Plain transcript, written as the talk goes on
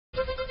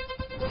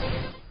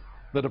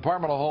The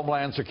Department of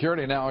Homeland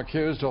Security now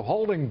accused of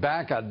holding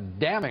back a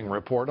damning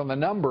report on the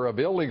number of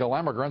illegal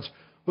immigrants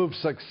who've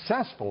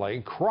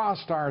successfully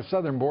crossed our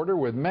southern border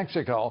with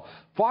Mexico.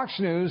 Fox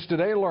News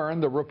today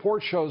learned the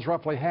report shows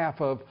roughly half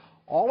of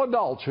all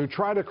adults who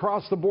try to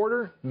cross the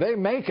border, they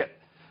make it.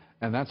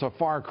 And that's a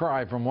far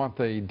cry from what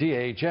the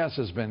DHS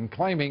has been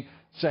claiming,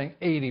 saying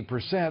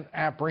 80%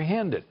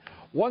 apprehended.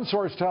 One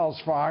source tells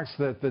Fox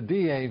that the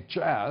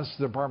DHS,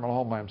 the Department of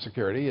Homeland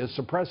Security, is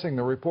suppressing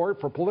the report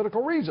for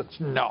political reasons.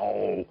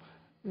 No.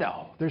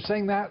 They're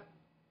saying that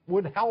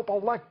would help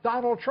elect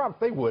Donald Trump.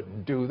 They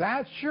wouldn't do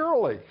that,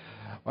 surely.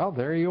 Well,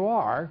 there you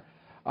are.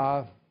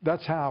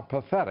 That's how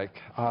pathetic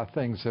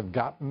things have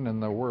gotten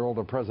in the world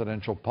of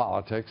presidential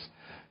politics.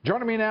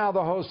 Joining me now,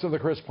 the host of the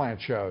Chris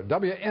Plante Show,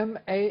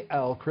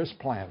 WMAL Chris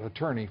Plante,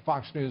 attorney,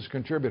 Fox News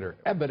contributor,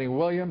 Eboni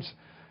Williams.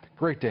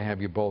 Great to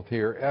have you both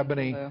here.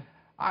 Eboni,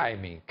 I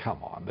mean,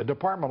 come on. The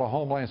Department of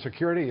Homeland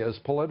Security is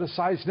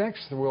politicized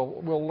next.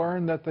 We'll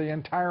learn that the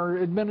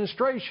entire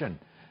administration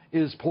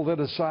is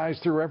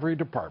politicized through every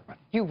department.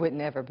 You would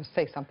never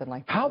say something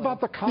like that. How about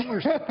the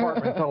Commerce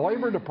Department, the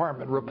Labor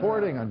Department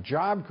reporting on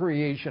job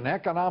creation,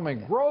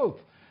 economic growth?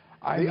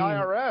 The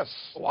IRS,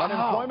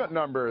 unemployment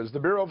numbers, the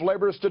Bureau of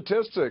Labor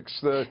Statistics,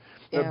 the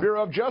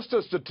Bureau of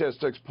Justice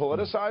Statistics,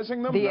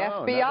 politicizing them? The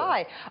FBI.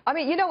 Never. I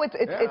mean, you know, it's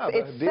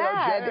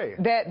sad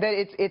that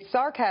it's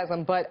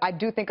sarcasm, but I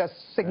do think a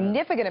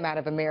significant amount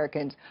of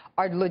Americans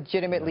are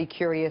legitimately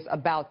curious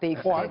about the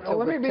extent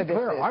let me be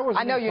clear. I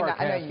wasn't being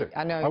sarcastic.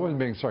 I wasn't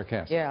being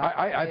sarcastic. Yeah.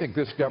 I think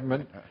this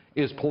government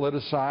is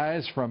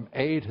politicized from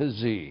A to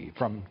Z,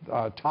 from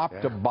top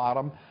to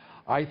bottom.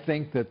 I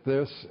think that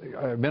this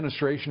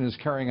administration is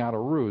carrying out a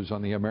ruse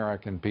on the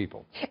American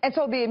people. And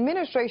so the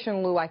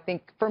administration, Lou, I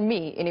think, for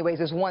me, anyways,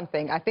 is one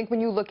thing. I think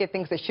when you look at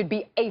things that should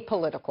be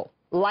apolitical,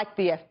 like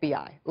the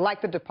FBI,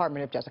 like the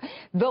Department of Justice,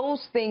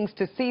 those things,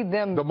 to see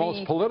them the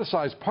most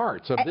politicized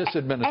parts of this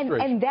administration.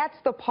 And that's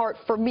the part,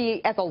 for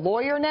me, as a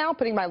lawyer now,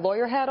 putting my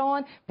lawyer hat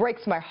on,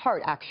 breaks my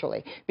heart,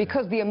 actually,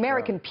 because the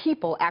American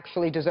people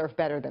actually deserve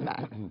better than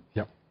that.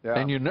 Yep. Yeah,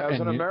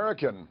 as an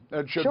American,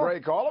 it should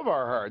break all of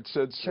our hearts.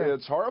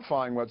 It's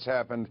horrifying what's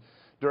happened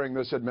during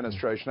this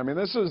administration. I mean,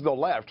 this is the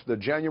left, the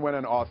genuine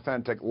and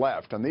authentic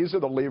left, and these are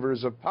the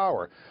levers of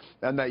power.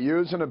 And they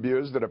use and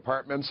abuse the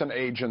departments and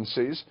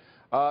agencies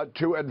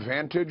to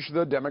advantage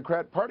the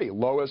Democrat Party.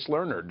 Lois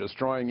Lerner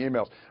destroying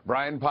emails.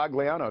 Brian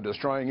Pagliano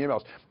destroying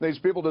emails. These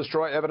people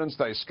destroy evidence.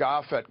 They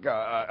scoff at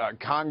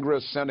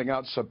Congress sending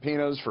out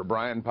subpoenas for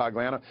Brian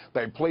Pagliano.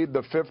 They plead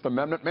the Fifth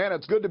Amendment. Man,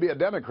 it's good to be a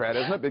Democrat,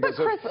 isn't it? Because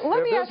Chris,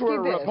 if this were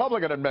a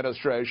Republican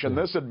administration,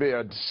 this would be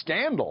a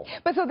scandal.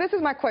 But so this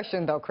is my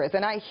question, though, Chris,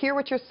 and I hear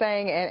what you're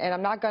saying, and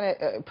I'm not going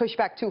to push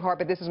back too hard,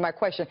 but this is my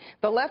question.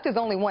 The left is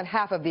only one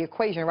half of the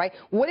equation, right?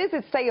 What does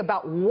it say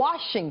about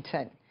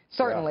Washington?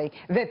 Certainly,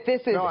 that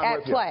this is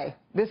at play.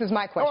 This is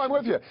my question. Oh, I'm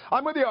with you.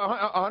 I'm with you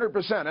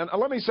 100%. And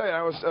let me say,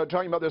 I was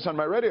talking about this on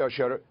my radio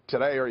show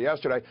today or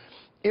yesterday.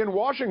 In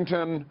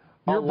Washington,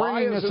 you're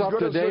bringing this up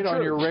to date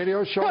on your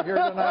radio show here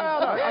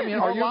tonight? I mean,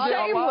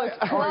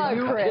 are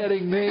you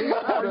kidding me?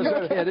 Are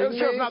you kidding me?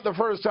 It's not the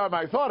first time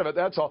I thought of it,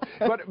 that's all.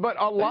 But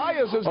a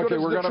lie is as good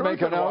as the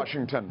truth in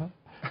Washington.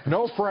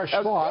 No fresh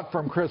thought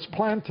from Chris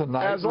Plante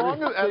tonight. As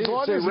long as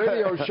a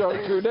radio show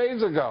 2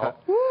 days ago.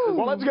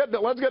 Well, let's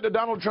get to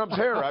Donald Trump's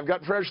hair. I've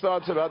got fresh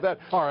thoughts about that.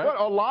 All right. But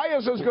a lie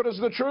is as good as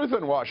the truth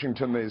in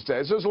Washington these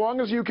days, as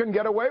long as you can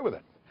get away with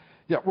it.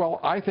 Yeah,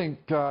 well, I think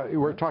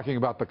we're talking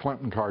about the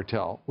Clinton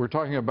cartel. We're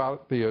talking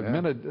about the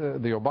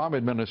Obama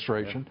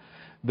administration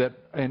that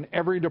in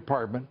every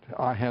department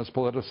has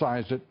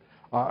politicized it.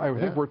 I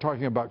think we're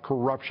talking about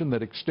corruption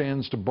that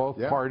extends to both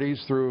parties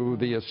through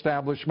the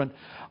establishment,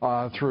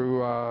 through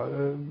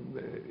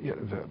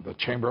the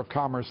Chamber of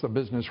Commerce, the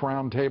Business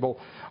Roundtable,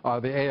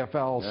 the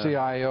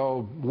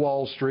AFL-CIO,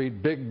 Wall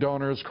Street, big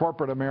donors,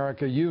 corporate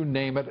America, you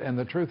name it. And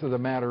the truth of the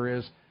matter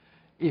is,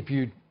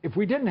 if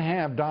we didn't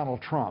have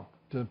Donald Trump,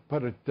 to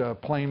put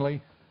it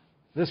plainly,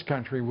 this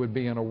country would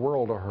be in a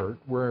world of hurt.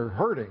 We're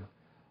hurting,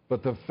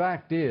 but the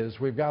fact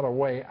is we've got a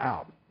way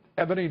out.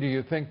 Eboni, do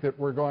you think that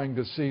we're going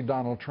to see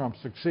Donald Trump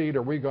succeed?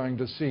 Are we going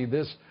to see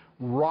this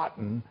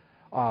rotten,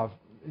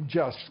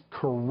 just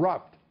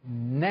corrupt,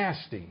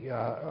 nasty,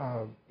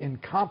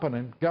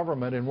 incompetent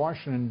government in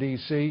Washington,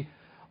 D.C.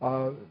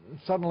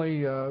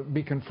 Suddenly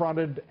be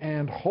confronted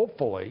and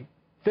hopefully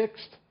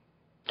fixed?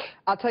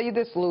 I'll tell you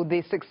this, Lou,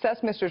 the success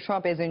Mr.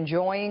 Trump is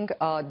enjoying,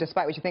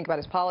 despite what you think about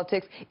his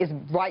politics, is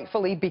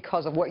rightfully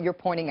because of what you're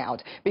pointing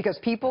out. Because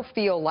people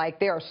feel like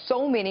there are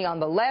so many on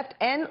the left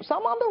and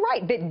some on the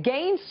right that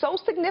gain so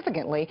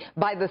significantly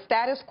by the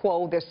status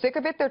quo. They're sick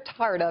of it, they're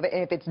tired of it,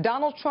 and if it's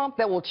Donald Trump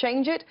that will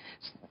change it,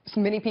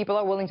 many people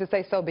are willing to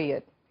say so be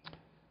it.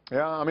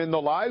 Yeah, I mean, the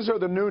lies are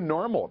the new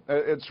normal.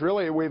 It's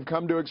really, we've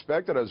come to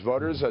expect it as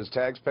voters, as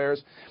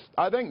taxpayers.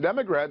 I think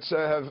Democrats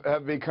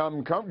have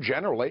become,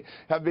 generally,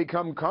 have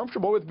become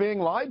comfortable with being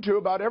lied to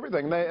about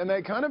everything. And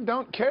they kind of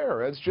don't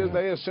care. It's just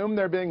they assume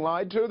they're being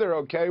lied to, they're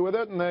okay with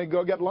it, and they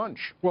go get lunch.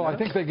 Well, I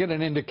think they get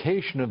an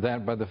indication of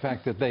that by the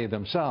fact that they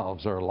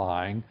themselves are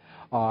lying.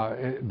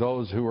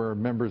 those who are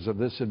members of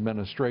this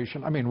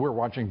administration. I mean, we're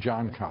watching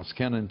John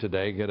Koskinen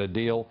today get a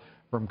deal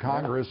from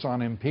Congress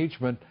on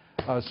impeachment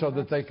so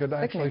that they could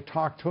actually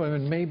talk to him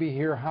and maybe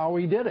hear how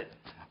he did it.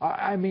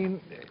 I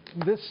mean,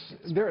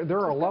 there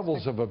are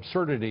levels of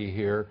absurdity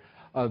here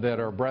that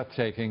are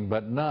breathtaking,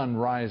 but none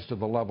rise to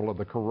the level of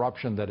the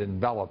corruption that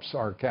envelops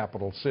our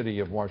capital city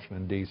of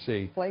Washington,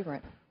 D.C.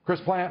 Flagrant. Chris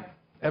Plante,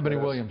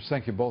 Eboni Williams,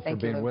 thank you both for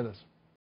being with us.